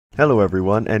Hello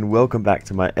everyone, and welcome back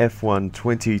to my F1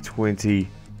 2020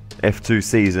 F2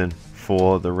 season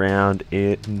for the round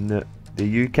in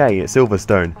the UK at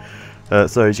Silverstone.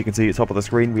 So as you can see at the top of the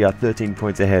screen, we are 13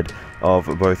 points ahead of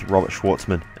both Robert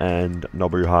Schwartzman and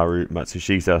Nobuharu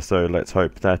Matsushita, so let's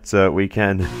hope that we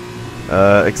can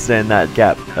extend that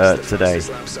gap today.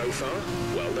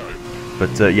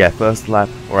 But yeah, first lap,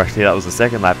 or actually that was the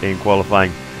second lap in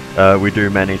qualifying, we do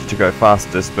manage to go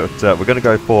fastest, but we're going to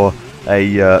go for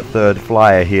a third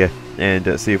flyer here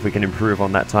and see if we can improve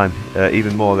on that time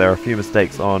even more. There are a few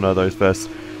mistakes on those first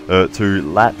two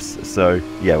laps, so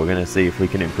yeah, we're going to see if we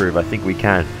can improve. I think we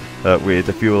can. With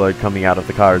the fuel load coming out of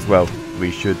the car as well, we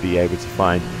should be able to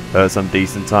find some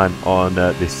decent time on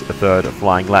this third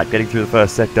flying lap. Getting through the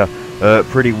first sector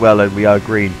pretty well, and we are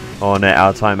green on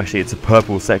our time. Actually, it's a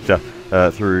purple sector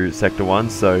through sector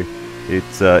 1, so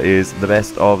it is the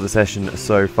best of the session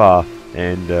so far,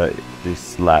 and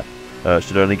this lap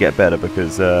should only get better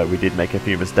because we did make a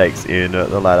few mistakes in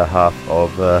the latter half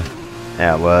of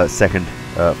our second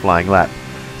flying lap.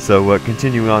 So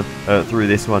continuing on through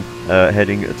this one,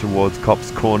 heading towards Copse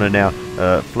Corner now,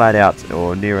 flat out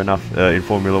or near enough in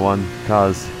Formula 1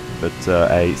 cars, but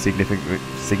a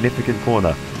significant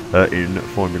corner in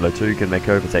Formula 2 can make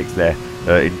overtakes there,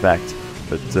 in fact.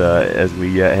 But as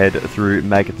we head through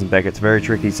Maggots and Beckett's, very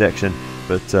tricky section,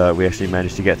 but we actually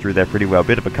managed to get through there pretty well.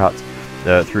 Bit of a cut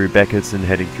through Beckett's and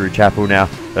heading through Chapel now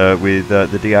with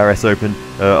the DRS open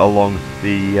along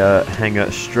the hangar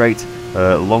straight.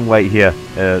 Long wait here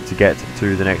to get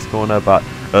to the next corner, but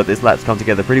this lap's come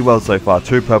together pretty well so far.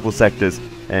 2 purple sectors,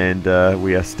 and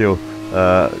we are still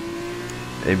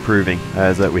improving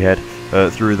as we head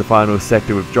through the final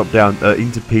sector. We've dropped down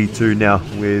into P2 now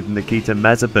with Nikita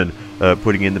Mazepin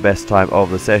putting in the best time of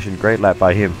the session. Great lap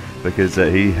by him, because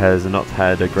he has not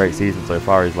had a great season so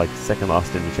far. He's like second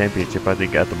last in the championship, I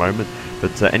think, at the moment.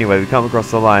 But anyway, we come across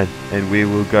the line and we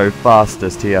will go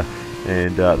fastest here,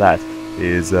 and that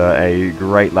is a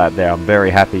great lap there. I'm very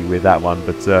happy with that one,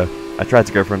 but I tried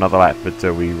to go for another lap, but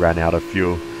we ran out of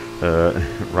fuel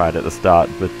right at the start.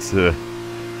 But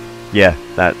yeah,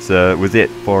 that was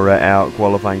it for our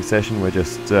qualifying session. We're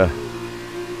just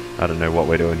I don't know what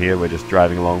we're doing here. We're just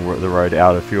driving along the road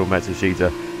out of fuel.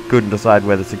 Matsushita couldn't decide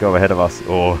whether to go ahead of us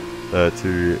or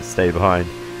to stay behind,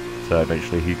 so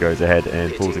eventually he goes ahead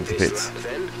and pulls into pits.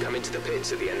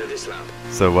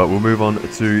 So we'll move on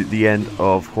to the end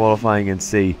of qualifying and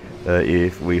see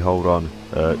if we hold on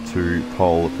to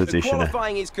pole position. The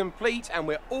qualifying is complete and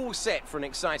we're all set for an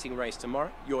exciting race tomorrow.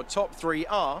 Your top 3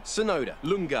 are Tsunoda,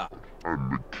 Lunga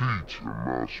and Nikita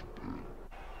Mazepin.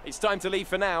 It's time to leave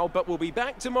for now, but we'll be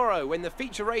back tomorrow when the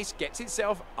feature race gets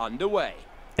itself underway.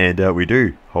 And we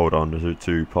do hold on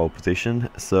to pole position,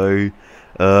 so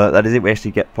that is it. We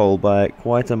actually get pole by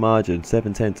quite a margin,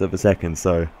 0.7 of a second,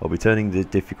 so I'll be turning the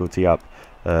difficulty up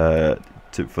for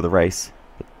the race.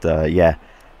 But yeah,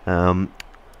 not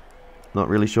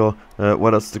really sure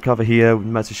what else to cover here.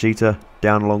 Matsushita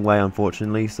down a long way,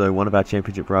 unfortunately, so one of our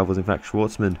championship rivals, in fact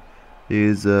Schwartzman,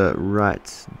 is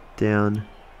right down.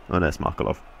 Oh no, it's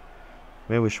Markelov.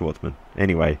 Where was Schwartzman?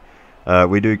 Anyway,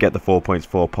 we do get the 4 points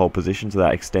for pole position, so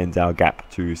that extends our gap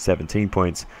to 17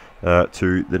 points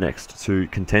to the next 2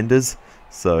 contenders.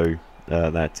 So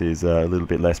that is a little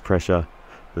bit less pressure.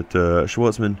 But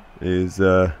Schwartzman is...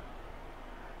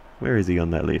 where is he on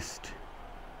that list?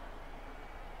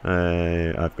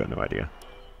 I've got no idea.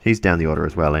 He's down the order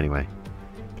as well anyway.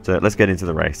 But let's get into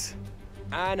the race.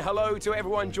 And hello to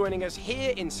everyone joining us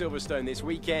here in Silverstone this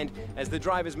weekend as the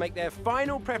drivers make their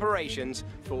final preparations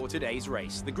for today's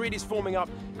race. The grid is forming up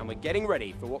and we're getting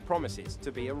ready for what promises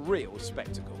to be a real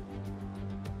spectacle.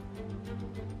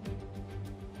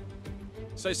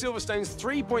 So Silverstone's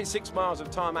 3.6 miles of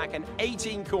tarmac and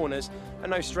 18 corners are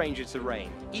no stranger to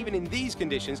rain. Even in these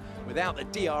conditions, without the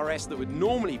DRS that would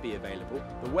normally be available,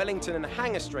 the Wellington and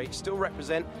Hangar Straight still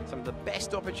represent some of the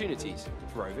best opportunities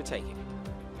for overtaking.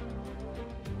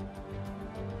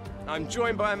 I'm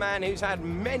joined by a man who's had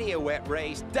many a wet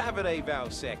race, Davide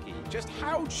Valsecchi. Just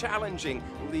how challenging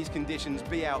will these conditions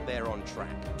be out there on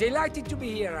track? Delighted to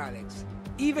be here, Alex.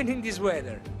 Even in this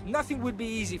weather, nothing will be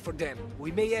easy for them.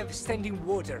 We may have standing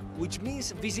water, which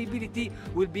means visibility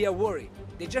will be a worry.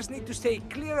 They just need to stay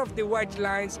clear of the white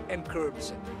lines and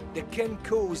curbs. That can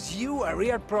cause you a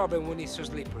real problem when it's so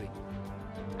slippery.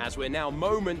 As we're now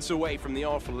moments away from the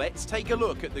off, let's take a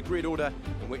look at the grid order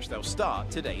in which they'll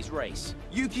start today's race.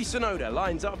 Yuki Tsunoda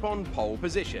lines up on pole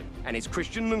position, and it's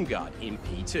Christian Lundgaard in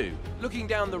P2. Looking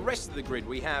down the rest of the grid,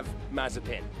 we have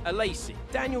Mazepin, Alesi,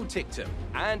 Daniel Ticktum,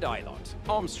 and Eilert,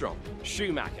 Armstrong,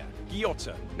 Schumacher,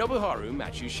 Gyota, Nobuharu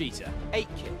Matsushita,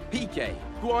 8Kit, PK,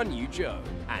 Guan Yu Zhou,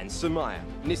 and Samaya,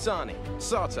 Nisani,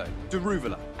 Sato,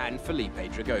 Daruvala, and Felipe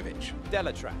Dragovic,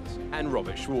 Delatraz, and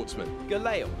Robert Schwartzman,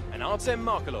 Galeo, and Artem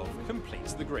Markelov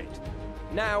completes the grid.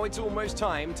 Now it's almost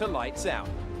time to lights out,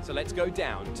 so let's go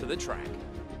down to the track.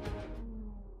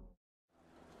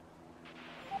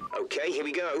 Okay, here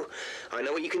we go. I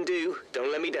know what you can do.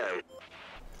 Don't let me down.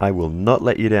 I will not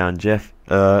let you down, Jeff.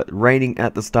 Raining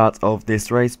at the start of this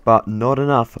race, but not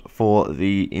enough for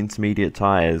the intermediate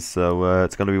tyres. So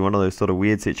it's going to be one of those sort of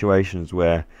weird situations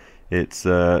where it's,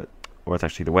 well, it's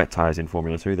actually the wet tyres in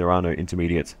Formula 2. There are no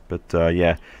intermediates. But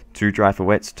yeah, 2 dry for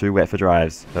wets, 2 wet for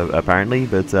dries, apparently.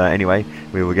 But anyway,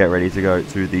 we will get ready to go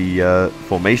to the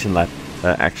formation lap,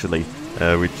 actually,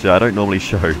 which I don't normally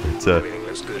show. But Everything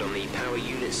looks good on the power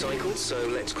unit cycle, so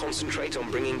let's concentrate on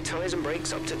bringing tyres and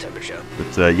brakes up to temperature.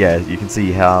 But yeah, you can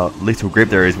see how little grip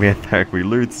there is. We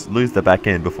lose the back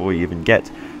end before we even get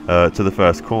to the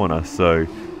first corner. So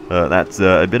that's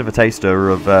a bit of a taster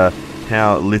of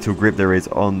how little grip there is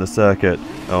on the circuit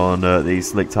on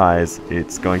these slick tyres.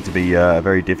 It's going to be a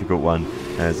very difficult one,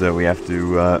 as we have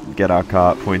to get our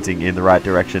car pointing in the right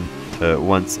direction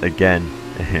once again.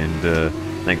 And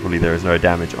thankfully there is no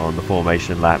damage on the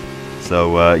formation lap.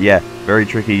 So yeah, very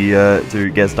tricky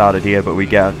to get started here, but we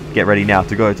get ready now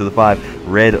to go to the 5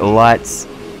 red lights.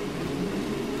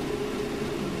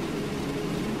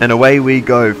 And away we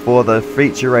go for the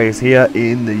feature race here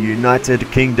in the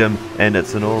United Kingdom, and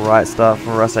it's an alright start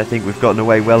for us. I think we've gotten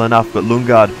away well enough, but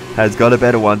Lundgaard has got a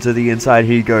better one. To the inside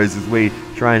he goes as we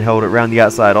try and hold it around the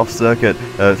outside off circuit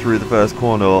through the first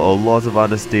corner. A lot of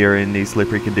understeer in these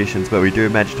slippery conditions, but we do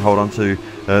manage to hold on to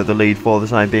the lead for the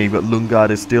time being. But Lundgaard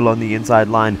is still on the inside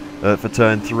line for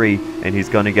turn 3, and he's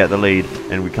going to get the lead,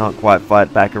 and we can't quite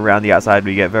fight back around the outside.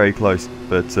 We get very close,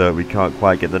 but we can't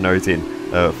quite get the nose in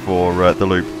for the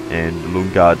loop, and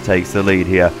Lundgaard takes the lead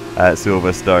here at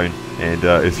Silverstone, and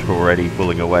is already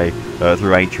pulling away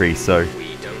through Aintree. So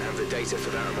We don't have the data for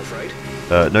that, I'm afraid.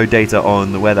 no data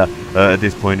on the weather at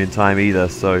this point in time either,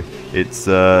 so it's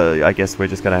I guess we're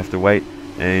just gonna have to wait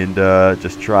and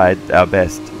just try our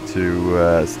best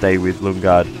to stay with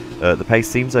Lundgaard. The pace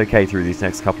seems okay through these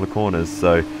next couple of corners,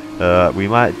 so we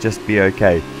might just be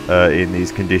okay in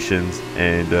these conditions,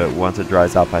 and once it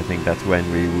dries up, I think that's when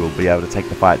we will be able to take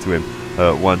the fight to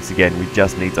him once again. We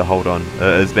just need to hold on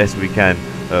as best we can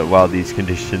while these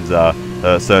conditions are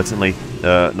certainly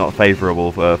not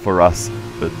favourable for us.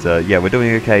 But yeah, we're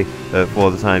doing okay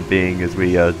for the time being, as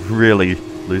we are really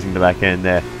losing the back end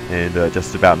there, and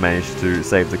just about managed to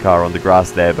save the car on the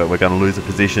grass there. But we're going to lose a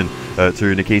position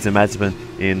to Nikita Mazepin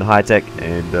in high tech,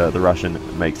 and the Russian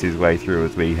makes his way through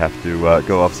as we have to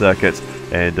go off circuit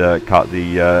and cut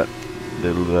the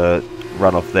little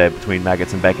runoff there between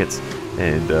Maggots and Beckett's,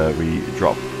 and we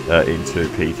drop into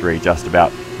P3, just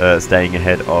about staying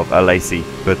ahead of Alesi.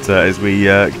 But as we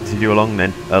continue along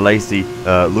then, Alesi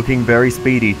looking very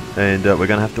speedy, and we're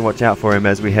going to have to watch out for him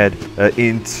as we head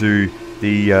into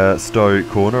the Stowe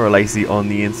corner. Alesi on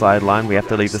the inside line. We have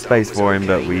to leave the space for him,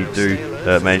 but we do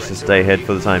manage to stay ahead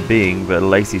for the time being. But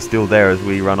Alesi still there as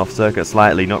we run off circuit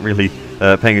slightly, not really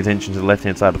paying attention to the left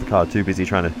hand side of the car, too busy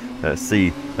trying to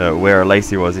see where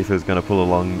Alesi was, if he was going to pull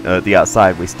along the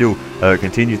outside. We still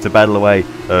continue to battle away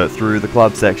through the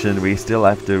club section. We still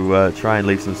have to try and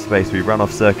leave some space. We run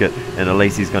off circuit, and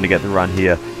Alesi's going to get the run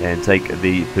here and take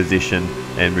the position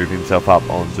and move himself up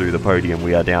onto the podium.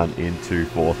 We are down into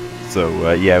 4th.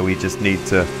 So yeah, we just need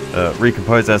to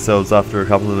recompose ourselves after a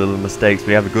couple of little mistakes.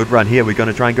 We have a good run here. We're going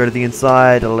to try and go to the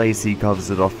inside. Alesi covers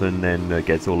it off, and then it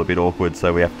gets all a bit awkward,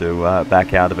 so we have to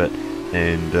back out of it,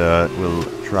 and we'll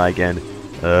try again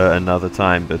another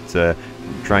time. But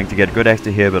trying to get a good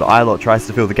extra here, but Ilott tries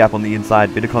to fill the gap on the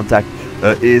inside. Bit of contact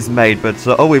is made, but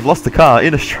oh, we've lost the car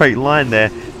in a straight line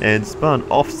there and spun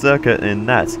off circuit, and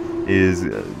that is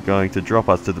going to drop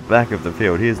us to the back of the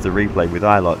field. Here's the replay with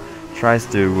Ilott. Tries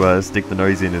to stick the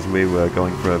nose in as we were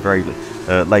going for a very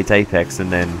late apex,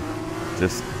 and then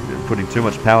just putting too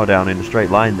much power down in a straight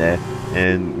line there,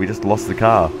 and we just lost the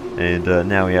car, and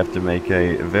now we have to make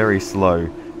a very slow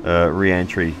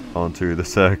re-entry onto the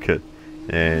circuit,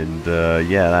 and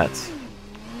yeah, that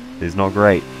is not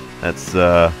great. That's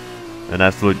an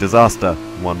absolute disaster,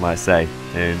 one might say,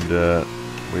 and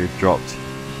we've dropped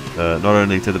not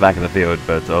only to the back of the field,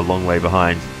 but a long way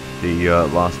behind the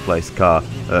last place car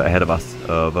ahead of us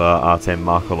of Artem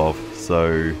Markelov.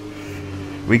 So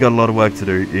we got a lot of work to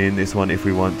do in this one if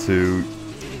we want to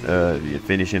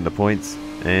finish in the points,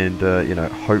 and you know,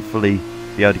 hopefully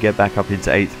be able to get back up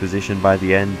into 8th position by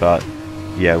the end. But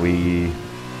yeah, we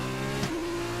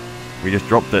just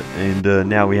dropped it, and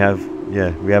now we have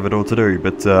yeah, we have it all to do.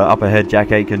 But up ahead,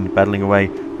 Jack Aitken battling away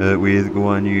with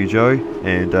Guan Yu Zhou,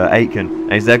 and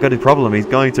Aitken, he's got a problem. He's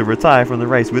going to retire from the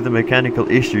race with a mechanical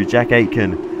issue. Jack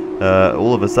Aitken,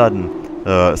 all of a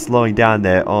sudden, slowing down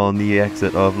there on the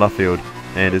exit of Luffield,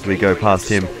 and as we go past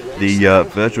him, the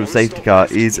virtual safety car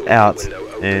is out,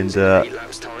 and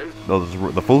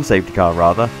the full safety car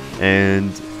rather,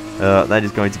 and that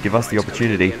is going to give us the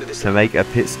opportunity to make a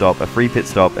pit stop, a free pit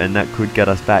stop, and that could get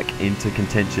us back into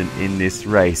contention in this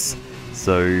race.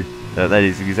 So that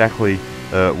is exactly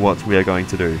what we are going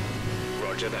to do.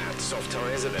 Roger that. Soft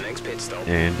tyres at the next pit stop.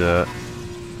 And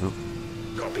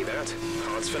Copy that.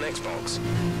 Hards for next box.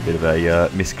 bit of a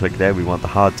misclick there. We want the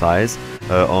hard tyres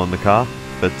on the car,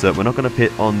 but we're not going to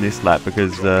pit on this lap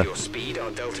because Drop your speed.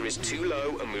 Our delta is too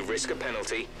low, and we risk a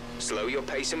penalty. Slow your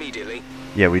pace immediately.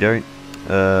 yeah, we don't.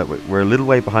 We're a little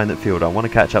way behind that field. I want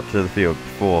to catch up to the field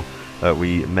before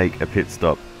we make a pit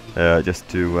stop, just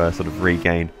to sort of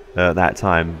regain that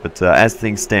time. But as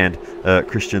things stand,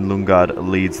 Christian Lundgaard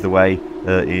leads the way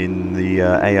in the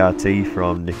ART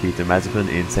from Nikita Mazepin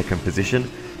in second position.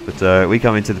 But we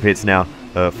come into the pits now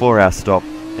for our stop,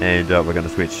 and we're going to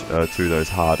switch to those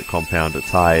hard compound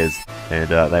tyres, and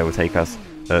they will take us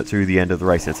to the end of the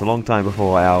race. It's a long time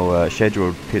before our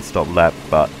scheduled pit stop lap,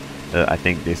 but I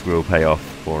think this will pay off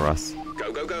for us.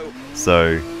 Go, go, go.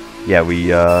 So, yeah, we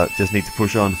just need to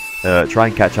push on, try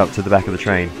and catch up to the back of the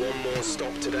train. One more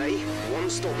stop today. One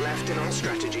stop left in our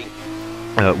strategy.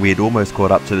 We had almost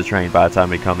caught up to the train by the time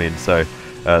we come in, so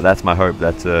that's my hope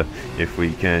that if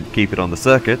we can keep it on the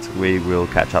circuit, we will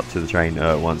catch up to the train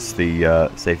once the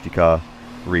safety car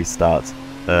restart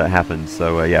happens.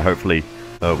 So, yeah, hopefully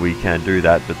we can do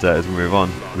that, but as we move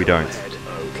on, we don't.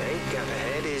 Okay, gap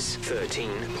ahead is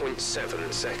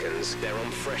 13.7 seconds. They're on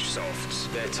fresh softs.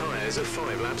 Their tyres are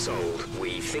 5 laps old.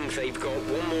 We think they've got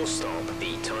one more stop.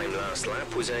 The time last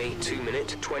lap was a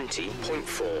 2-minute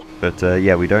 20.4. But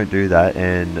yeah, we don't do that,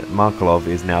 and Markelov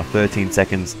is now 13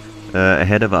 seconds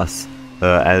ahead of us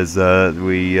as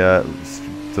we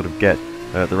sort of get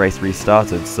the race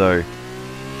restarted. So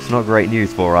it's not great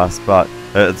news for us, but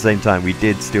at the same time we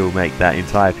did still make that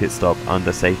entire pit stop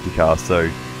under safety car,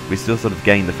 so we still sort of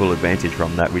gained the full advantage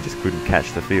from that. We just couldn't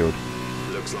catch the field.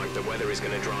 Looks like the weather is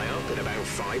going to dry up in about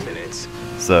 5 minutes.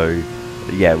 So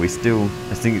yeah, I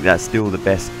think that's still the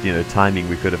best, you know, timing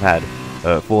we could have had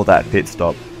for that pit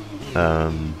stop.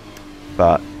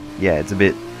 But yeah, it's a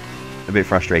bit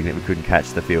frustrating that we couldn't catch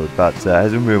the field. But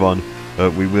as we move on,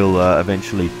 we will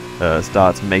eventually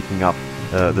start making up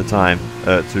the time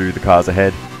to the cars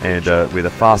ahead, and with a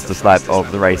fastest lap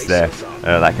of the race there,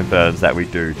 that confirms that we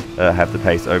do have the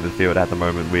pace over the field at the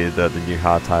moment with the new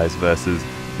hard tyres versus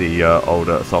the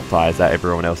older soft tyres that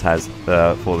everyone else has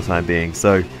for the time being.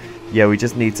 So yeah, we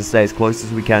just need to stay as close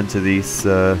as we can to these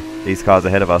cars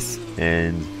ahead of us,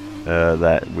 and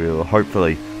that will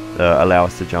hopefully allow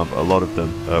us to jump a lot of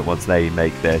them once they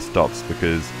make their stops,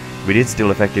 because we did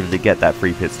still effectively get that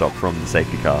free pit stop from the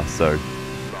safety car. So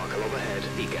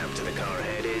The gap to the car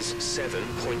ahead is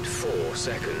 7.4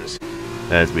 seconds.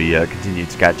 as we continue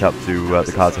to catch up to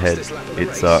the cars ahead,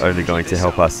 it's only going to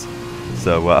help us.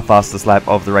 So a fastest lap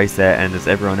of the race there, and as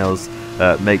everyone else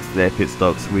makes their pit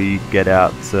stops, we get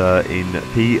out in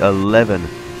P11.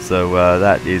 So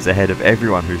that is ahead of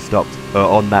everyone who stopped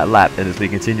on that lap, and as we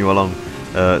continue along,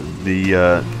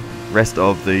 the rest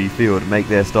of the field make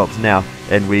their stops now,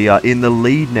 and we are in the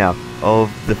lead now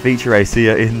of the feature race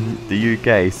here in the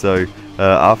UK. So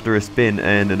after a spin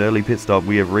and an early pit stop,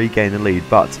 we have regained the lead,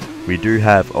 but we do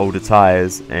have older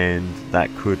tyres, and that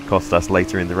could cost us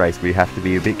later in the race. We have to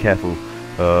be a bit careful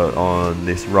on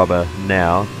this rubber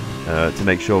now to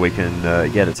make sure we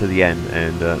can get it to the end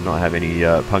and not have any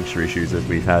puncture issues as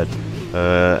we've had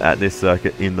at this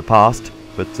circuit in the past.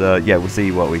 But yeah, we'll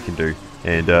see what we can do.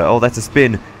 And oh, that's a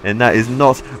spin, and that is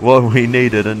not what we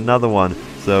needed. Another one.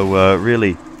 So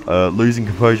really losing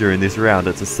composure in this round.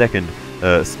 It's a second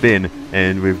spin,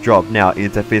 and we've dropped now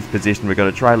into 5th position. We're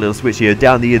going to try a little switch here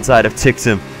down the inside of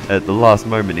Tixham at the last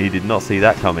moment. He did not see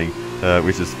that coming,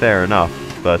 which is fair enough,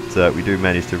 but we do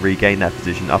manage to regain that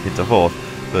position up into 4th.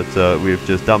 But we've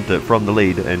just dumped it from the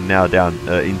lead and now down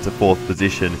into 4th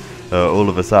position. All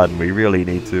of a sudden, we really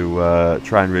need to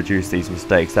try and reduce these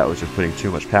mistakes. That was just putting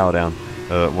too much power down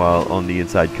while on the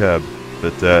inside curb.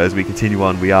 But as we continue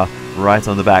on, we are right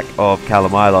on the back of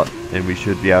Callum Ilott, and we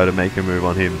should be able to make a move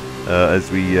on him as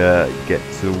we get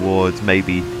towards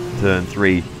maybe turn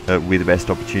 3 with the best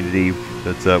opportunity.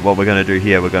 But what we're going to do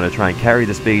here, we're going to try and carry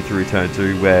the speed through turn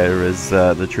 2, whereas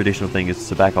the traditional thing is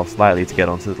to back off slightly to get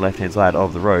onto the left-hand side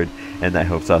of the road, and that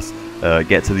helps us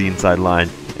get to the inside line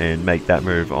and make that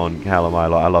move on Callum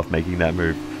Ilott. I love making that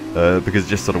move because it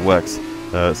just sort of works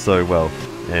so well,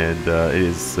 and it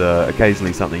is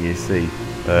occasionally something you see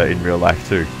in real life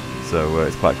too. So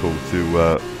it's quite cool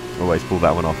to always pull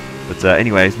that one off. But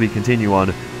anyways, we continue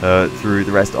on through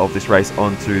the rest of this race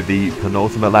onto the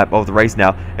penultimate lap of the race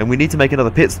now, and we need to make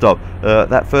another pit stop.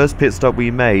 That first pit stop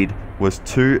we made was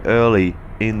too early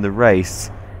in the race,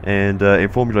 and in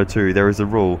Formula 2 there is a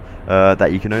rule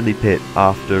that you can only pit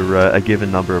after a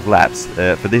given number of laps.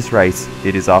 For this race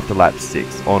it is after lap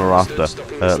 6, on or after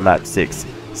lap 6.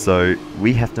 So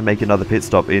we have to make another pit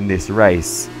stop in this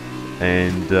race,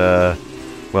 and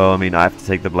well, I mean, I have to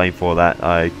take the blame for that.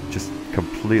 I just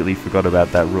completely forgot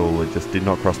about that rule. It just did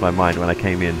not cross my mind when I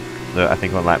came in, I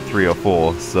think on lap 3 or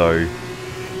 4. So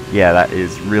yeah, that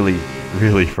is really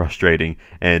frustrating.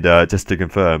 And just to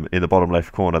confirm, in the bottom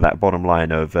left corner, that bottom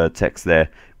line of text there,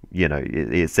 you know,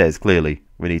 it says clearly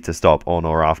we need to stop on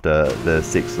or after the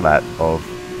 6th lap of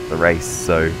the race.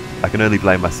 So I can only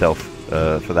blame myself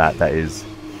for that. That is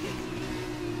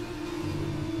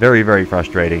very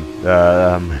frustrating,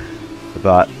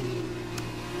 but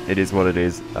it is what it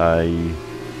is. I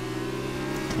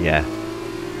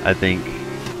think,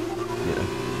 you know,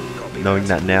 knowing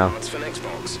that now,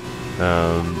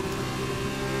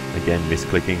 again,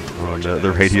 misclicking on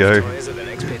the radio,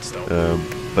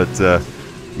 but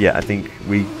yeah, I think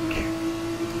we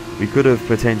could have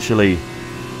potentially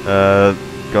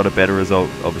got a better result,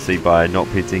 obviously, by not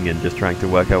pitting and just trying to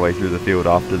work our way through the field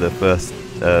after the first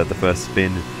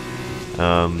spin.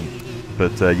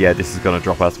 But yeah, this is going to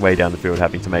drop us way down the field,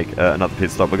 having to make another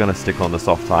pit stop. We're going to stick on the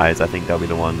soft tyres. I think they'll be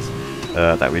the ones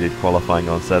that we did qualifying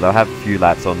on. So they'll have a few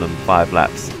laps on them, 5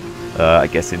 laps, I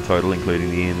guess, in total,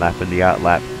 including the in lap and the out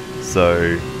lap.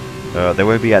 So they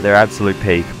won't be at their absolute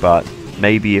peak, but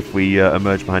maybe if we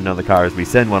emerge behind another car as we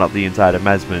send one up the inside of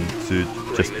Mazman to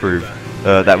just prove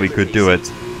that we could do it,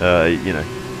 you know,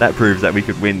 that proves that we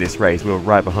could win this race. We were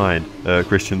right behind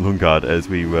Christian Lundgaard as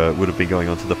we would have been going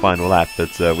on to the final lap,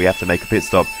 but we have to make a pit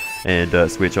stop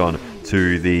and switch on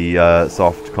to the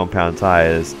soft compound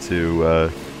tyres to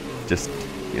just,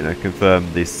 you know,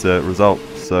 confirm this result.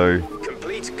 So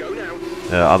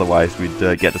otherwise we'd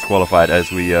get disqualified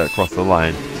as we cross the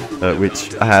line,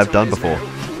 which I have done before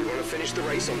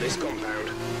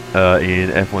in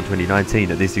F1 2019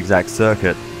 at this exact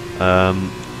circuit.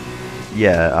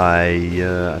 Yeah,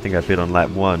 I think I pit on lap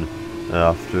 1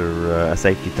 after a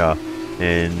safety car,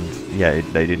 and yeah,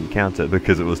 they didn't count it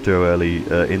because it was too early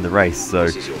in the race. So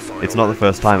it's not the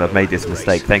first time I've made this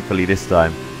mistake. Thankfully this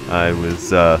time I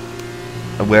was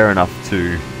aware enough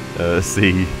to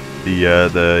see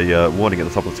the warning at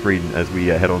the top of the screen as we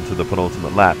head on to the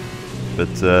penultimate lap. But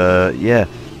yeah,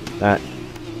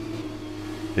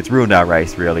 it's ruined our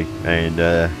race really,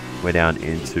 and we're down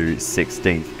into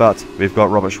 16th, but we've got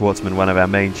Robert Schwartzman, one of our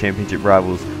main championship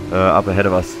rivals, up ahead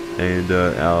of us, and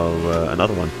our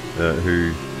another one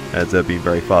who has been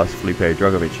very fast, Felipe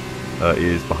Drugovich,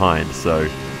 is behind. So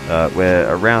we're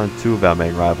around 2 of our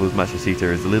main rivals. Machasita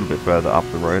is a little bit further up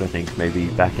the road, I think maybe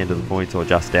back end of the point or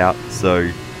just out.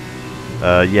 So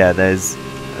yeah, there's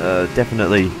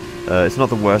definitely, it's not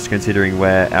the worst considering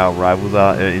where our rivals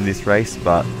are in this race,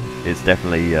 but it's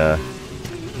definitely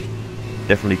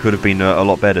could have been a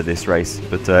lot better this race.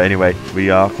 But anyway, we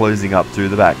are closing up to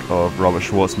the back of Robert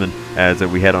Schwartzman as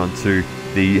we head on to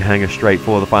the hangar straight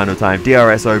for the final time.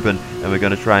 DRS open, and we're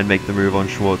going to try and make the move on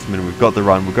Schwartzman. We've got the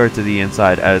run. We'll go to the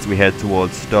inside as we head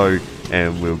towards Stowe,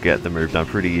 and we'll get the move done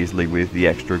pretty easily with the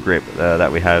extra grip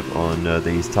that we have on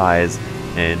these tyres,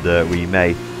 and we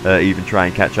may even try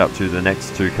and catch up to the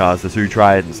next 2 cars. The 2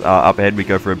 Tridents are up ahead. We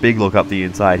go for a big look up the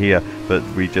inside here, but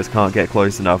we just can't get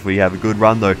close enough. We have a good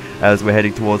run though as we're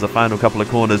heading towards the final couple of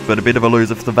corners, but a bit of a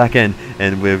loser for the back end,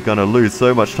 and we're going to lose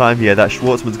so much time here that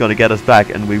Schwartzman's going to get us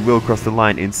back, and we will cross the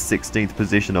line in 16th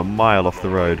position, a mile off the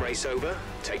road. Race over.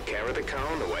 Take care of the car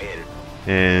on the way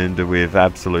in. And we've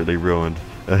absolutely ruined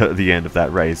the end of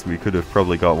that race. We could have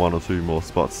probably got 1 or 2 more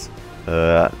spots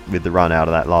with the run out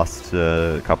of that last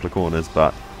couple of corners,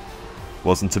 but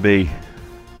wasn't to be.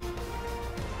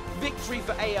 Victory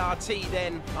for ART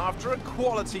then, after a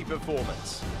quality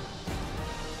performance.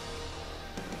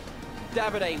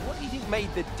 Davide, what do you think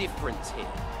made the difference here?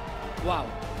 Wow,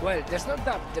 well, there's no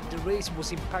doubt that the race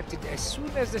was impacted as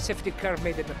soon as the safety car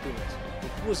made an appearance.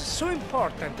 It was so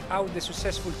important how the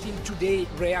successful team today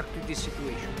reacted to this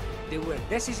situation. They were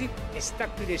decisive and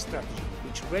stuck to their strategy,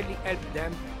 which really helped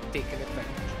them take an advantage.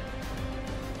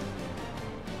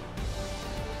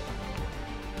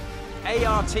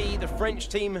 ART, the French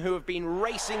team who have been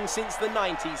racing since the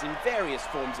 90s in various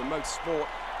forms of motorsport,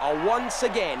 are once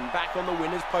again back on the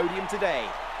winner's podium today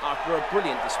after a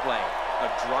brilliant display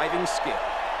of driving skill.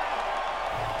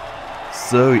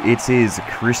 So it is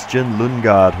Christian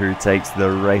Lundgaard who takes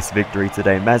the race victory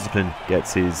today. Mazepin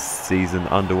gets his season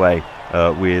underway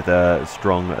with a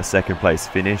strong second place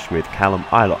finish, with Callum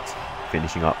Ilott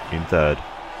finishing up in third.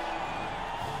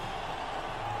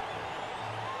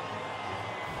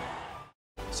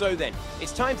 So then,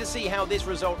 it's time to see how this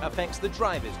result affects the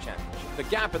Drivers' Championship. The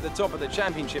gap at the top of the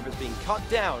championship has been cut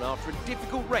down after a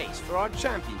difficult race for our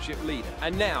championship leader.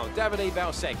 And now, Davide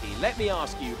Valsecchi, let me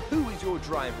ask you, who is your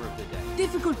driver of the day?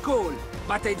 Difficult call,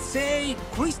 but I'd say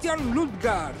Christian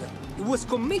Lundgaard. He was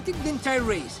committed the entire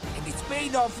race, and it's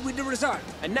paid off with the result.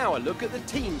 And now a look at the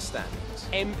team standings.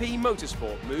 MP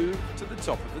Motorsport moved to the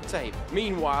top of the table.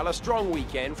 Meanwhile, a strong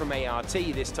weekend from ART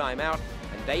this time out,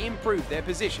 and they improved their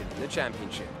position in the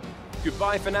championship.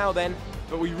 Goodbye for now then,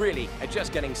 but we really are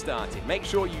just getting started. Make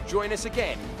sure you join us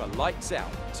again for Lights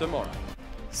Out tomorrow.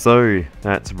 So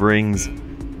that brings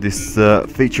this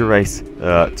feature race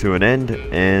to an end,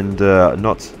 and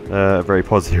not a very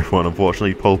positive one,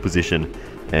 unfortunately. Pole position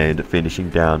and finishing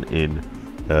down in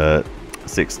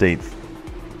 16th.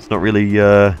 It's not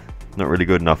really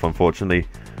good enough, unfortunately.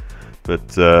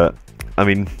 But I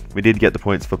mean, we did get the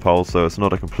points for pole, so it's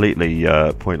not a completely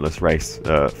pointless race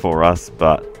for us.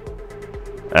 But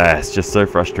it's just so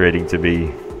frustrating to be,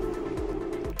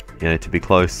 to be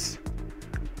close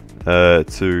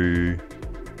to,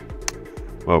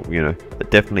 well,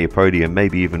 definitely a podium,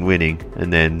 maybe even winning,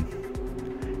 and then,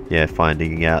 yeah,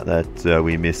 finding out that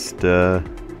we missed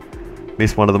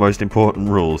one of the most important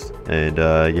rules, and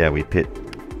yeah, we pit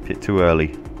too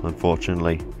early,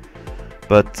 unfortunately.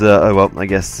 But oh well, I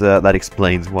guess that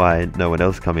explains why no one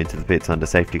else come into the pits under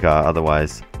safety car.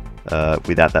 Otherwise,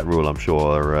 without that rule, I'm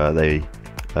sure they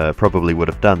probably would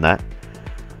have done that.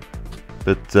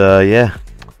 But yeah,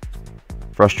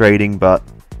 frustrating, but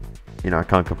I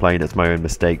can't complain. It's my own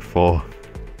mistake for,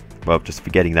 well, just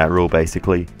forgetting that rule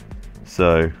basically.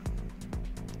 So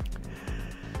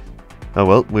oh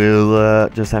well, we'll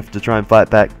just have to try and fight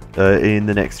back in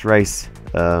the next race.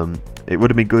 It would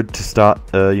have been good to start,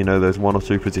 those 1 or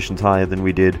 2 positions higher than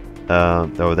we did,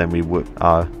 or than we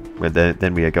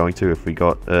then we are going to if we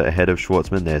got ahead of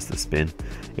Schwartzman. There's the spin.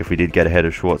 If we did get ahead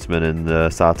of Schwartzman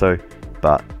and Sato,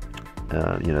 but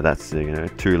that's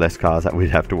 2 less cars that we'd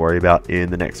have to worry about in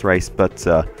the next race. But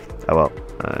oh well,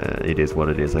 it is what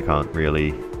it is. I can't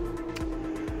really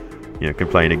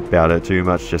complain about it too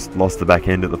much. Just lost the back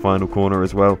end at the final corner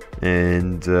as well,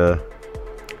 and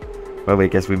well, I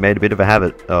guess we made a bit of a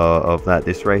habit of that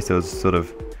this race. There was sort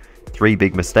of 3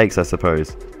 big mistakes, I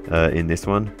suppose, in this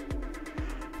one.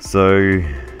 So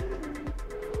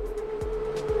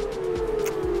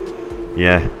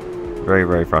yeah, very,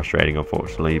 very frustrating,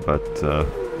 unfortunately. But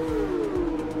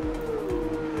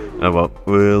oh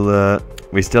well,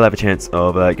 we still have a chance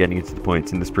of getting into the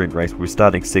points in the sprint race. We're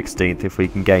starting 16th. If we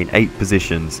can gain 8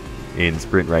 positions in the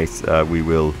sprint race, we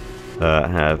will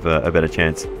have a better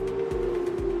chance.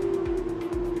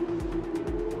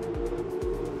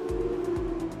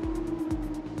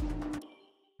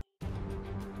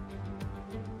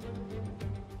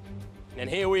 And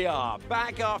here we are,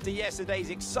 back after yesterday's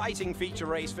exciting feature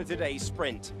race for today's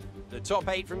sprint. The top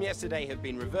 8 from yesterday have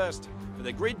been reversed for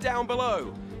the grid down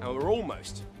below, and we're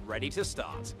almost ready to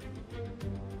start.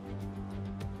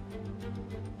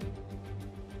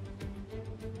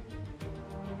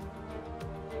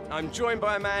 I'm joined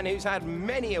by a man who's had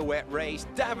many a wet race,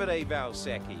 Davide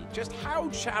Valsecchi. Just how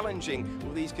challenging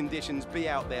will these conditions be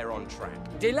out there on track?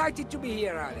 Delighted to be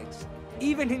here, Alex.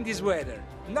 Even in this weather,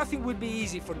 nothing will be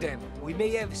easy for them. We may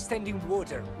have standing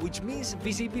water, which means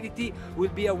visibility will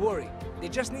be a worry. They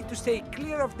just need to stay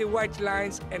clear of the white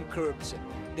lines and curbs.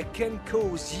 That can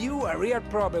cause you a real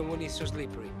problem when it's so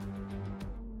slippery.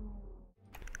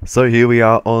 So here we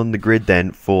are on the grid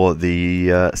then for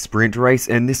the sprint race,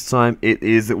 and this time it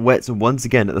is wet once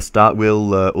again at the start.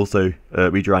 We'll also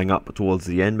be drying up towards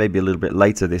the end, maybe a little bit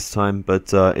later this time,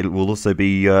 but it will also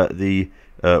be the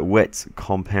wet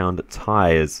compound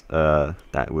tyres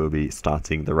that will be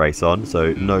starting the race on.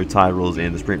 So no tyre rules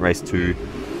in the sprint race to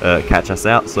catch us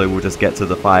out, so we'll just get to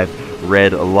the 5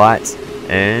 red lights,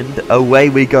 and away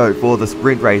we go for the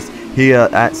sprint race here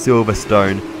at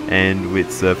Silverstone. And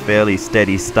it's a fairly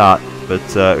steady start, but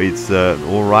it's an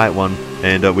alright one,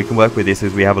 and we can work with this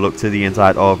as we have a look to the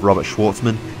inside of Robert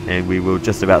Schwartzman, and we will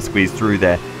just about squeeze through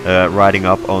there, riding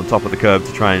up on top of the curb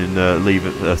to try and leave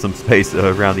some space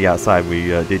around the outside. We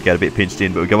did get a bit pinched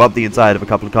in, but we go up the inside of a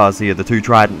couple of cars here, the 2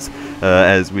 Tridents,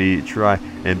 as we try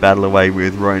and battle away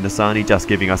with Rowan Asani, just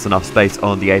giving us enough space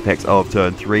on the apex of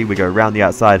turn 3. We go around the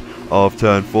outside of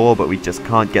turn 4, but we just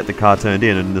can't get the car turned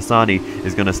in, and Asani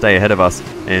is going to stay ahead of us,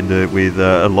 and and with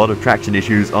a lot of traction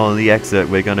issues on the exit,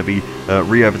 we're going to be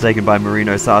re-overtaken by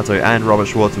Marino Sato and Robert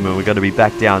Schwartzman. We're going to be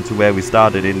back down to where we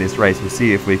started in this race. We'll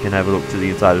see if we can have a look to the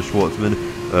inside of Schwartzman,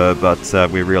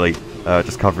 but we're really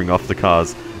just covering off the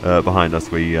cars behind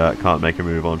us. We can't make a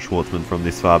move on Schwartzman from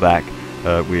this far back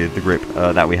with the grip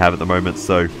that we have at the moment.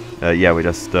 So yeah, we're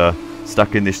just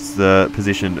stuck in this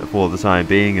position for the time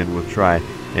being, and we'll try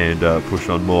and push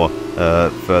on more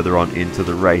further on into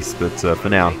the race. But for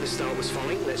now,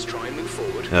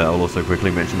 I'll also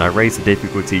quickly mention I raised the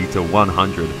difficulty to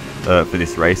 100 for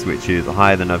this race, which is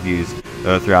higher than I've used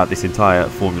throughout this entire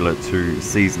Formula 2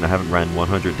 season. I haven't ran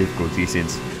 100 difficulty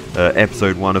since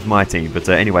episode 1 of my team. But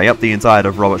anyway, up the inside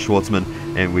of Robert Schwartzman,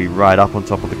 and we ride up on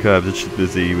top of the curbs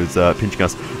as he was pinching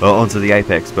us onto the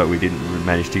apex, but we didn't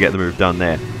manage to get the move done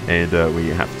there, and we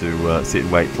have to sit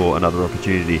and wait for another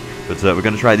opportunity. But we're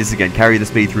going to try this again, carry the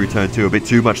speed through turn 2. A bit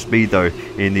too much speed though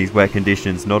in these wet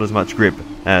conditions, not as much grip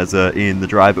as in the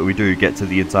dry, but we do get to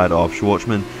the inside of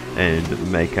Schwartzman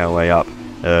and make our way up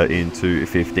into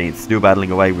 15th. Still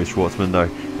battling away with Schwartzman though,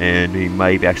 and he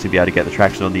may actually be able to get the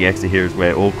traction on the exit here as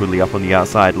we're awkwardly up on the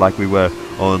outside like we were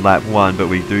on lap 1, but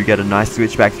we do get a nice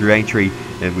switch back through Aintree,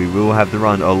 and we will have the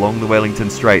run along the Wellington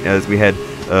Straight as we head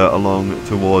along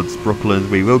towards Brooklands.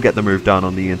 We will get the move done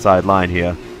on the inside line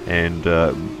here, and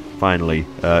finally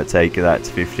take that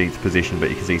 15th position. But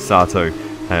you can see Sato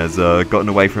has gotten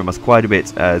away from us quite a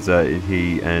bit as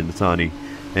he and Tani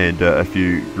and a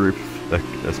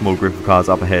small group of cars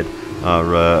up ahead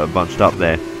are bunched up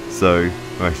there. So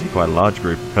we're actually quite a large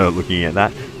group looking at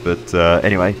that. But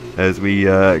anyway, as we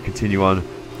continue on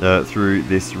through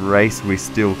this race, we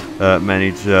still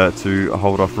manage to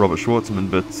hold off Robert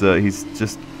Schwartzman, but he's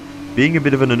just being a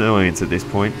bit of an annoyance at this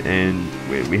point,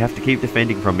 and we have to keep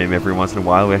defending from him every once in a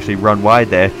while. We actually run wide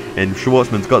there, and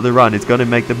Schwartzman's got the run, he's got to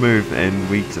make the move, and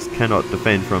we just cannot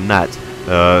defend from that,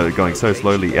 going so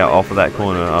slowly out off of that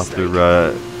corner after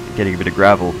getting a bit of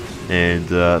gravel, and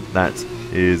that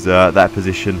is that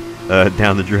position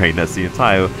down the drain. That's the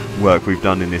entire work we've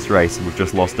done in this race, and we've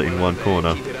just lost it in one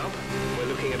corner.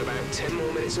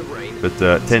 But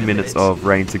 10 minutes of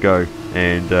rain to go,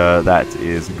 and that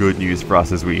is good news for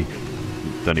us, as we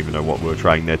don't even know what we're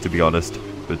trying there, to be honest.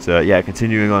 But yeah,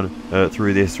 continuing on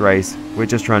through this race, we're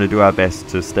just trying to do our best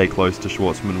to stay close to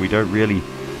Schwartzman. We don't really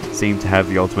seem to have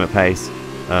the ultimate pace.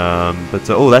 But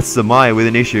oh, that's Samaya with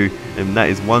an issue, and that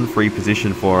is one free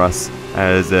position for us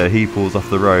as he pulls off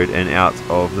the road and out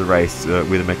of the race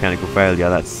with a mechanical failure.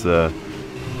 That's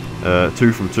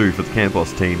 2 from 2 for the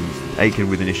Campos team. Aiken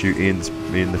with an issue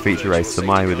in the feature race,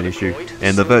 Samaya with an issue,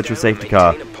 and the virtual safety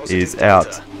car is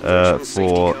out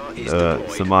for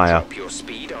Samaya.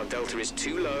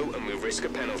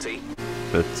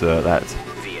 But that.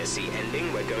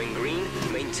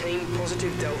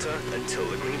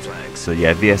 So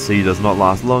yeah, VSC does not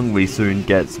last long. We soon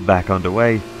gets back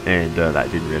underway, and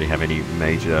that didn't really have any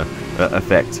major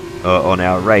effect on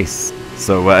our race.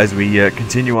 So as we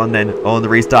continue on then on the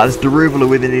restart, this Deruvala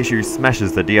with an issue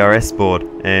smashes the DRS board,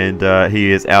 and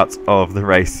he is out of the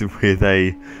race with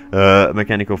a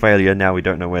mechanical failure. Now we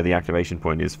don't know where the activation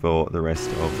point is for the rest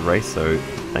of the race, so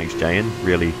thanks Jayan,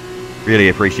 really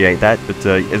appreciate that. But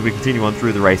as we continue on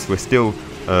through the race, we're still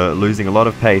losing a lot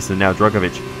of pace, and now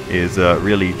Drogovic is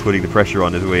really putting the pressure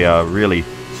on as we are really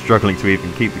struggling to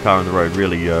even keep the car on the road,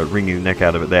 really wringing the neck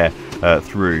out of it there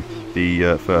through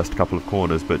the first couple of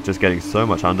corners, but just getting so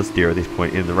much understeer at this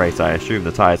point in the race. I assume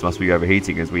the tyres must be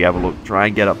overheating as we have a look, try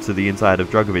and get up to the inside of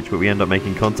Drogovic, but we end up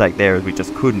making contact there as we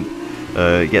just couldn't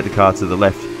get the car to the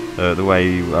left the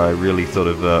way I really sort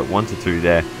of wanted to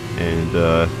there, and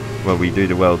well, we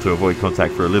did well to avoid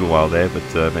contact for a little while there, but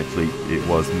eventually it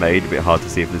was made. A bit hard to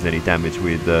see if there's any damage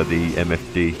with the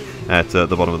MFD at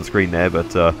the bottom of the screen there,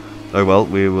 but oh well,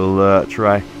 we will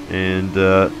try and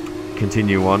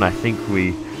continue on. I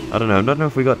don't know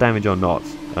if we got damage or not.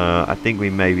 I think we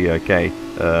may be okay.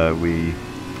 We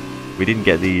didn't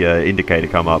get the indicator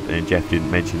come up, and Jeff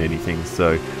didn't mention anything,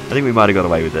 so I think we might have got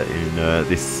away with it in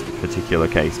this particular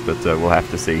case, but we'll have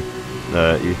to see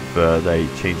if they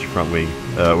change front wing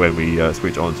when we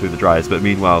switch on to the dryers. But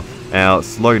meanwhile, our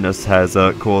slowness has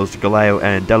caused Galeo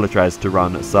and Delatraz to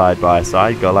run side by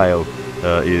side. Galeo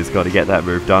is got to get that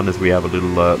move done as we have a little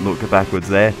look backwards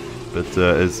there. But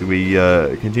as we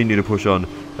continue to push on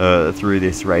through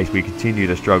this race, we continue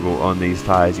to struggle on these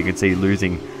tyres. You can see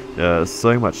losing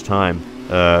so much time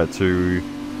to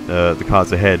the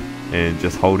cars ahead, and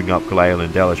just holding up Galeo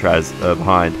and Delatraz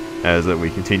behind as we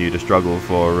continue to struggle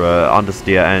for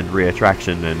understeer and rear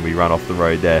traction, and we run off the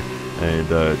road there and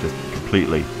just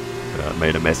completely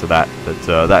made a mess of that.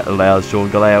 But that allows Sean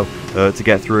Galeo to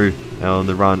get through on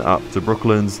the run up to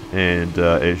Brooklands, and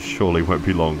it surely won't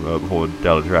be long before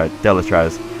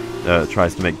Delatraz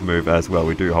tries to make the move as well.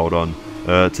 We do hold on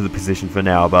to the position for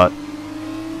now, but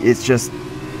it's just,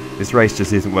 this race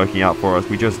just isn't working out for us.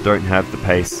 We just don't have the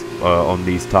pace on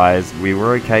these tyres. We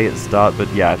were okay at the start, but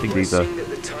yeah, I think these are... that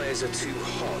the tyres are too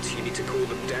hot. You need to cool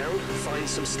them down, find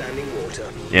some standing water.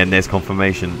 Yeah, and there's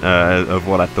confirmation of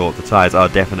what I thought. The tyres are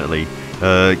definitely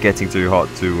getting too hot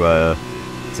to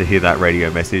hear that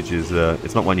radio message.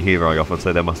 It's not one you hear very often,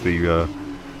 so they must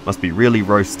be really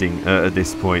roasting at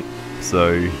this point.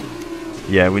 So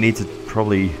yeah, we need to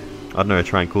probably, I don't know,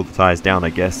 try and cool the tyres down,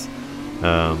 I guess.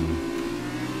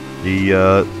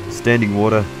 The standing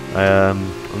water,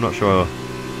 I'm not sure.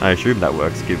 I assume that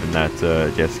works, given that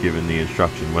Jeff's given the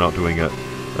instruction. We're not doing it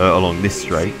along this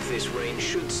straight. This rain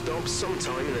should stop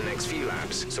sometime in the next few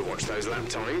laps, so watch those lap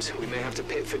times. We may have to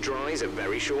pit for dries at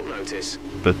very short notice.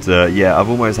 But yeah, I've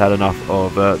almost had enough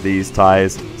of these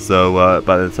tyres, so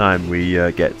by the time we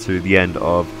get to the end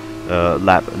of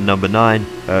lap number 9,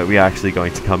 we are actually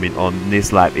going to come in on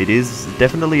this lap. It is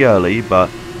definitely early, but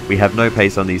we have no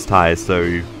pace on these tyres,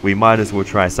 so we might as well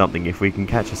try something. If we can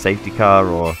catch a safety car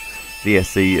or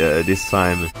VSC this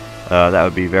time, that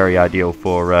would be very ideal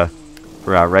for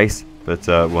our race, but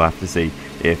we'll have to see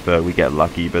if we get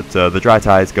lucky. But the dry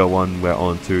tyres go on, we're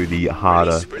on to the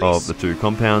harder of the two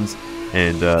compounds,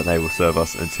 and they will serve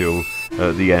us until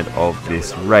the end of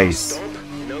this race.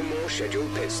 No more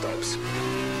scheduled pit stops.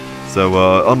 So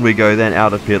on we go then,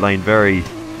 out of pit lane. Very,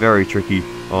 very tricky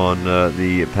on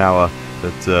the power,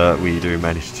 but we do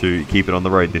manage to keep it on the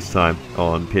road this time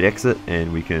on pit exit,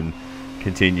 and we can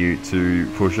continue to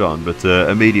push on. But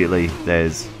immediately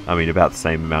there's, I mean, about the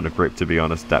same amount of grip, to be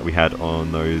honest, that we had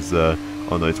on those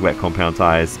wet compound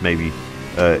tyres, maybe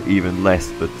even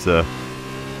less, but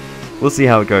we'll see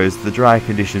how it goes. The dry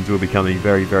conditions will be coming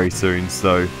very, very soon,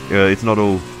 so it's not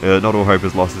all hope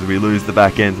is lost as we lose the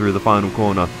back end through the final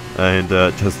corner and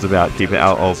just about keep it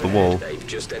out of the wall. They've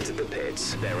just entered the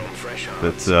pits. They're on fresh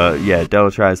But yeah,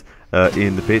 Delatraz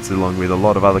in the pits along with a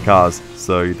lot of other cars,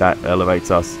 so that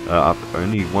elevates us up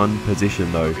only one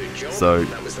position though. So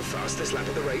that was the fastest lap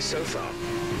of the race so far.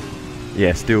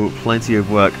 Yeah, still plenty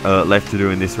of work left to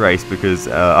do in this race, because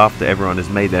after everyone has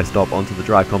made their stop onto the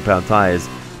dry compound tyres,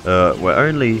 we're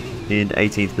only in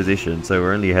 18th position, so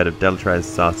we're only ahead of Delatraz,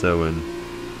 Sato, and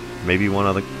maybe one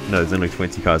other. No, there's only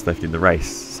 20 cars left in the race,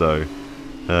 so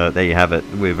there you have it.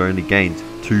 We've only gained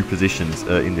 2 positions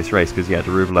in this race, because yeah,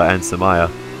 Darubala and Samaya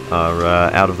are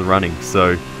out of the running.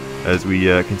 So as we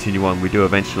continue on, we do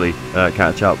eventually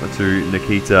catch up to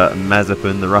Nikita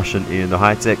Mazepin, the Russian in the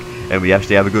high-tech, and we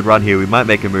actually have a good run here. We might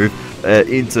make a move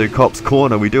into Kopp's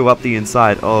corner. We do up the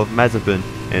inside of Mazepin,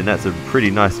 and that's a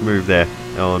pretty nice move there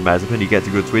on Mazepin. He gets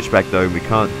a good switchback though. We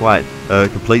can't quite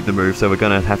complete the move, so we're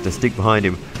going to have to stick behind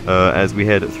him as we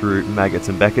head through Maggots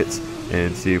and Beckett's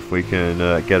and see if we can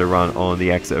get a run on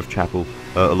the exit of Chapel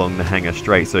along the hangar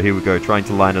straight. So here we go, trying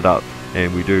to line it up,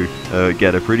 and we do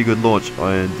get a pretty good launch,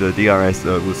 and the DRS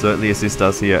will certainly assist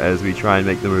us here as we try and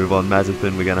make the move on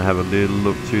Mazepin. We're going to have a little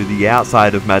look to the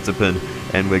outside of Mazepin,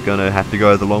 and we're going to have to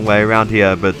go the long way around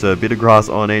here, but a bit of grass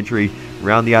on entry.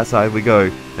 Round the outside we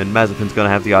go, and Mazepin's going to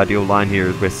have the ideal line here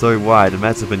as we're so wide, and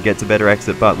Mazepin gets a better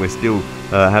exit, but we still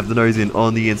have the nose in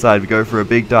on the inside. We go for a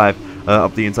big dive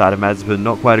up the inside of Mazepin.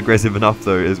 Not quite aggressive enough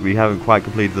though, as we haven't quite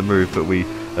completed the move, but we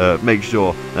make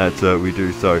sure that we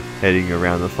do so, heading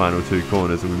around the final 2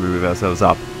 corners, and we move ourselves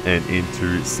up and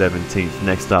into 17th.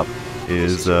 Next up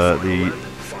is the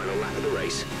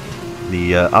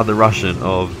other Russian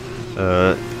of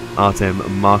Artem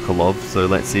Markelov, so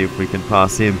let's see if we can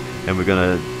pass him, and we're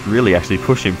going to really actually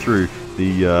push him through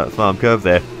the farm curve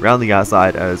there, round the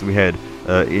outside as we head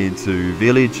into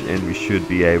Village, and we should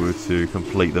be able to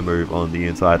complete the move on the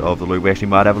inside of the loop. We actually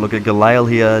might have a look at Galale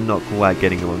here, not quite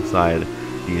getting alongside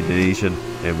the Indonesian,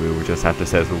 and we will just have to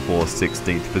settle for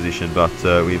 16th position, but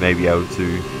we may be able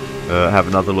to have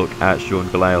another look at Sean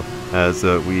Galale as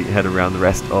we head around the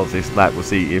rest of this lap. We'll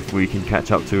see if we can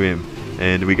catch up to him,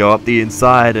 and we go up the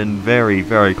inside and very,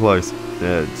 very close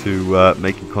to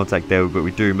making contact there, but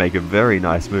we do make a very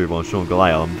nice move on Sean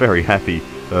Galale. I'm very happy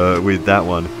with that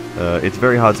one. It's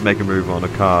very hard to make a move on a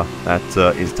car that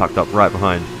is tucked up right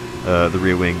behind the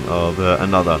rear wing of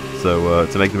another, so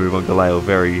to make the move on Galale,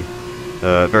 very,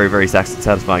 very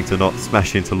satisfying to not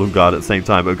smash into Lundgaard at the same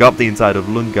time. But we go up the inside of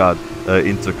Lundgaard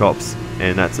into Kops,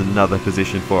 and that's another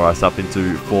position for us, up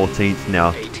into 14th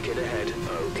now. 8 kid ahead.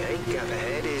 Okay, gap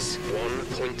ahead is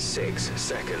 1.6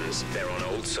 seconds. They're on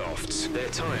old softs. Their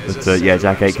tires but yeah,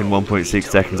 Jack Aitken 1.6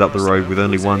 seconds up the road with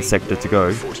only 1 sector to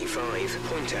go.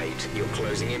 45.8. You're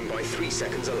closing in by 3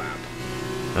 seconds a lap.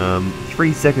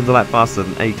 3 seconds a lap faster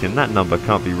than Aiken. That number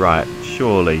can't be right,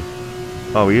 surely.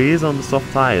 Oh, he is on the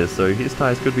soft tyres, so his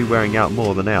tyres could be wearing out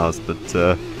more than ours,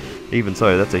 but even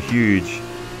so, that's a huge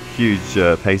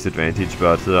pace advantage,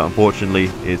 but unfortunately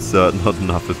it's not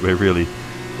enough, as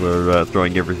we're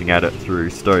throwing everything at it through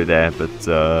Stowe there, but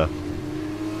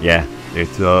yeah,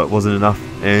 it wasn't enough,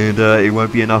 and it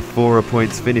won't be enough for a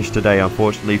points finish today,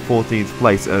 unfortunately. 14th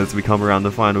place as we come around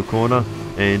the final corner,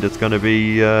 and it's going to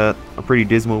be a pretty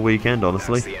dismal weekend,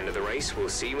 honestly. That's the end of the race. We'll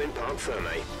see you in Parc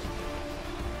Ferme.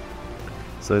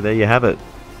 So there you have it.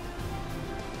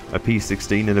 A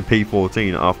P16 and a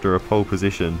P14 after a pole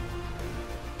position.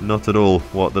 Not at all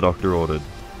what the doctor ordered.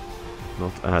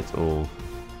 Not at all.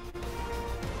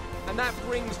 And that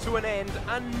brings to an end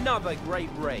another great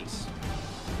race.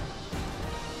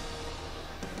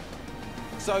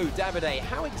 So, Davide,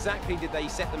 how exactly did they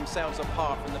set themselves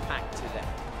apart from the pack today?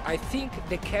 I think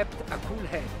they kept a cool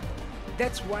head.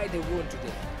 That's why they won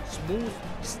today. Smooth,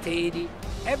 steady,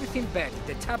 everything bad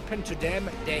that happened to them,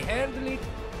 they handled it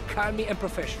calmly and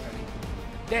professionally.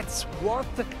 That's what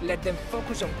let them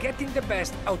focus on getting the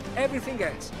best out of everything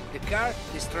else. The car,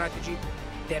 the strategy,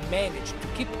 they managed to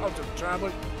keep out of trouble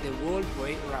the whole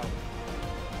way around.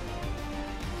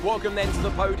 Welcome then to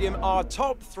the podium, our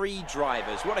top 3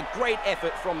 drivers. What a great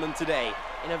effort from them today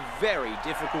in a very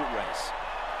difficult race.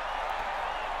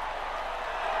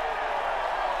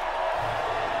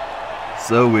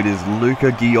 So it is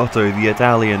Luca Ghiotto, the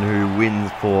Italian, who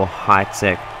wins for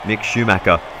High-Tech. Mick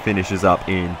Schumacher finishes up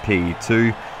in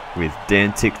P2 with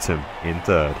Dan Ticktum in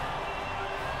 3rd.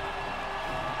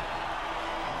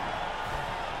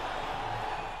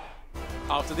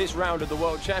 After this round of the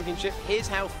World Championship, here's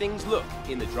how things look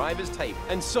in the drivers' table.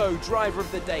 And so, driver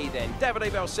of the day then,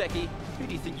 Davide Valsecchi, who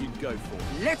do you think you'd go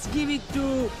for? Let's give it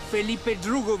to Felipe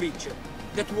Drugovic.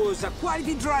 That was a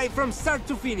quality drive from start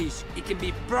to finish. He can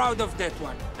be proud of that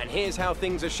one. And here's how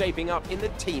things are shaping up in the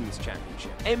Teams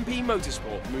Championship. MP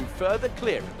Motorsport move further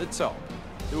clear at the top.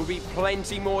 There will be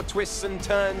plenty more twists and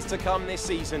turns to come this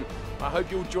season. I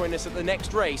hope you'll join us at the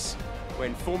next race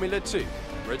when Formula 2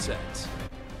 returns.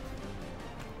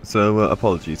 So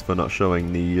apologies for not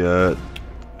showing the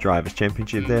Drivers'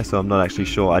 Championship there, so I'm not actually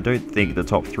sure. I don't think the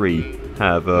top 3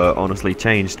 have honestly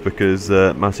changed, because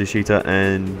Matsushita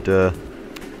and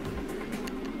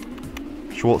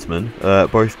Schwartzman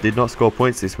both did not score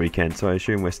points this weekend, so I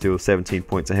assume we're still 17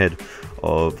 points ahead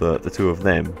of the 2 of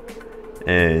them.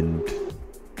 And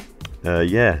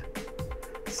yeah,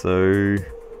 so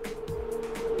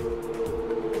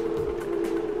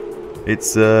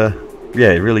it's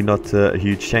yeah, really not a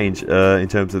huge change in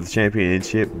terms of the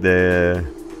championship.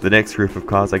 The next group of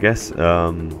cars, I guess.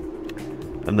 I'm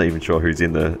not even sure who's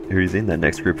in that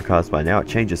next group of cars by now. It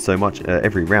changes so much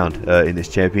every round in this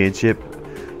championship.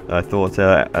 I thought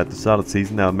at the start of the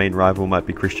season our main rival might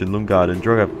be Christian Lundgaard and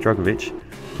Drogovic,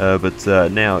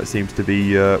 but now it seems to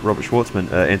be Robert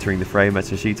Schwartzman entering the fray.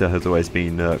 Matsushita has always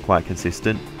been quite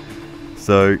consistent.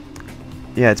 So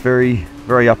yeah, it's very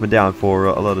up and down for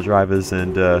a lot of drivers,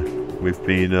 and we've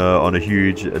been on a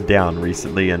huge down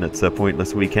recently, and it's a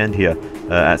pointless weekend here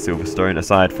at Silverstone,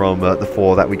 aside from the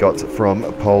 4 that we got from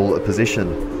pole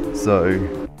position.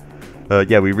 So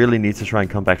yeah, we really need to try and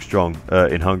come back strong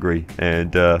in Hungary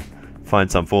and find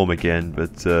some form again,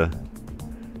 but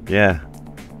yeah,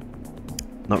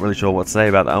 not really sure what to say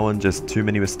about that one. Just too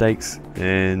many mistakes,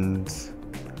 and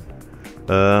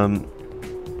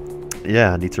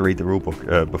yeah, I need to read the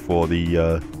rulebook before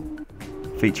the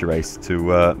feature race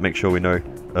to make sure we know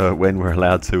when we're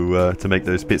allowed to make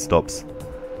those pit stops.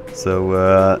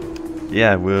 So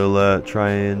yeah, we'll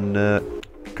try and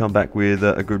come back with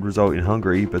a good result in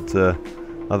Hungary, but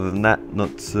other than that,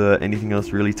 not anything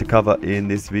else really to cover in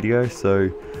this video. So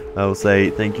I will say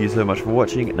thank you so much for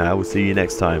watching, and I will see you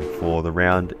next time for the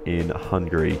round in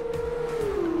Hungary.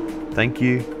 Thank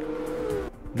you.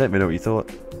 Let me know what you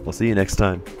thought. I'll see you next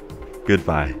time.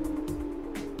 Goodbye.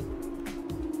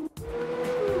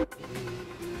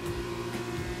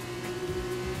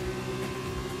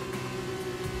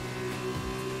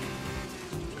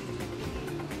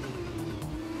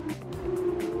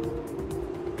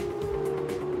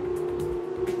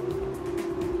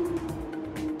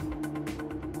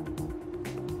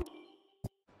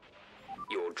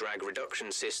 Your drag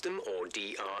reduction system, or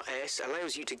DRS,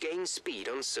 allows you to gain speed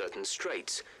on certain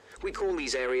straights. We call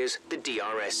these areas the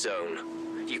DRS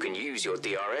zone. You can use your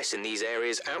DRS in these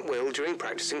areas at will during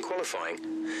practice and qualifying,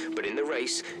 but in the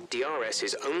race, DRS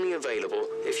is only available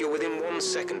if you're within 1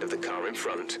 second of the car in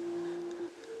front.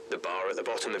 The bar at the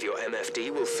bottom of your MFD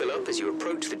will fill up as you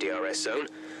approach the DRS zone,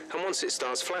 and once it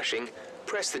starts flashing,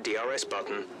 press the DRS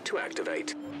button to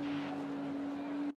activate.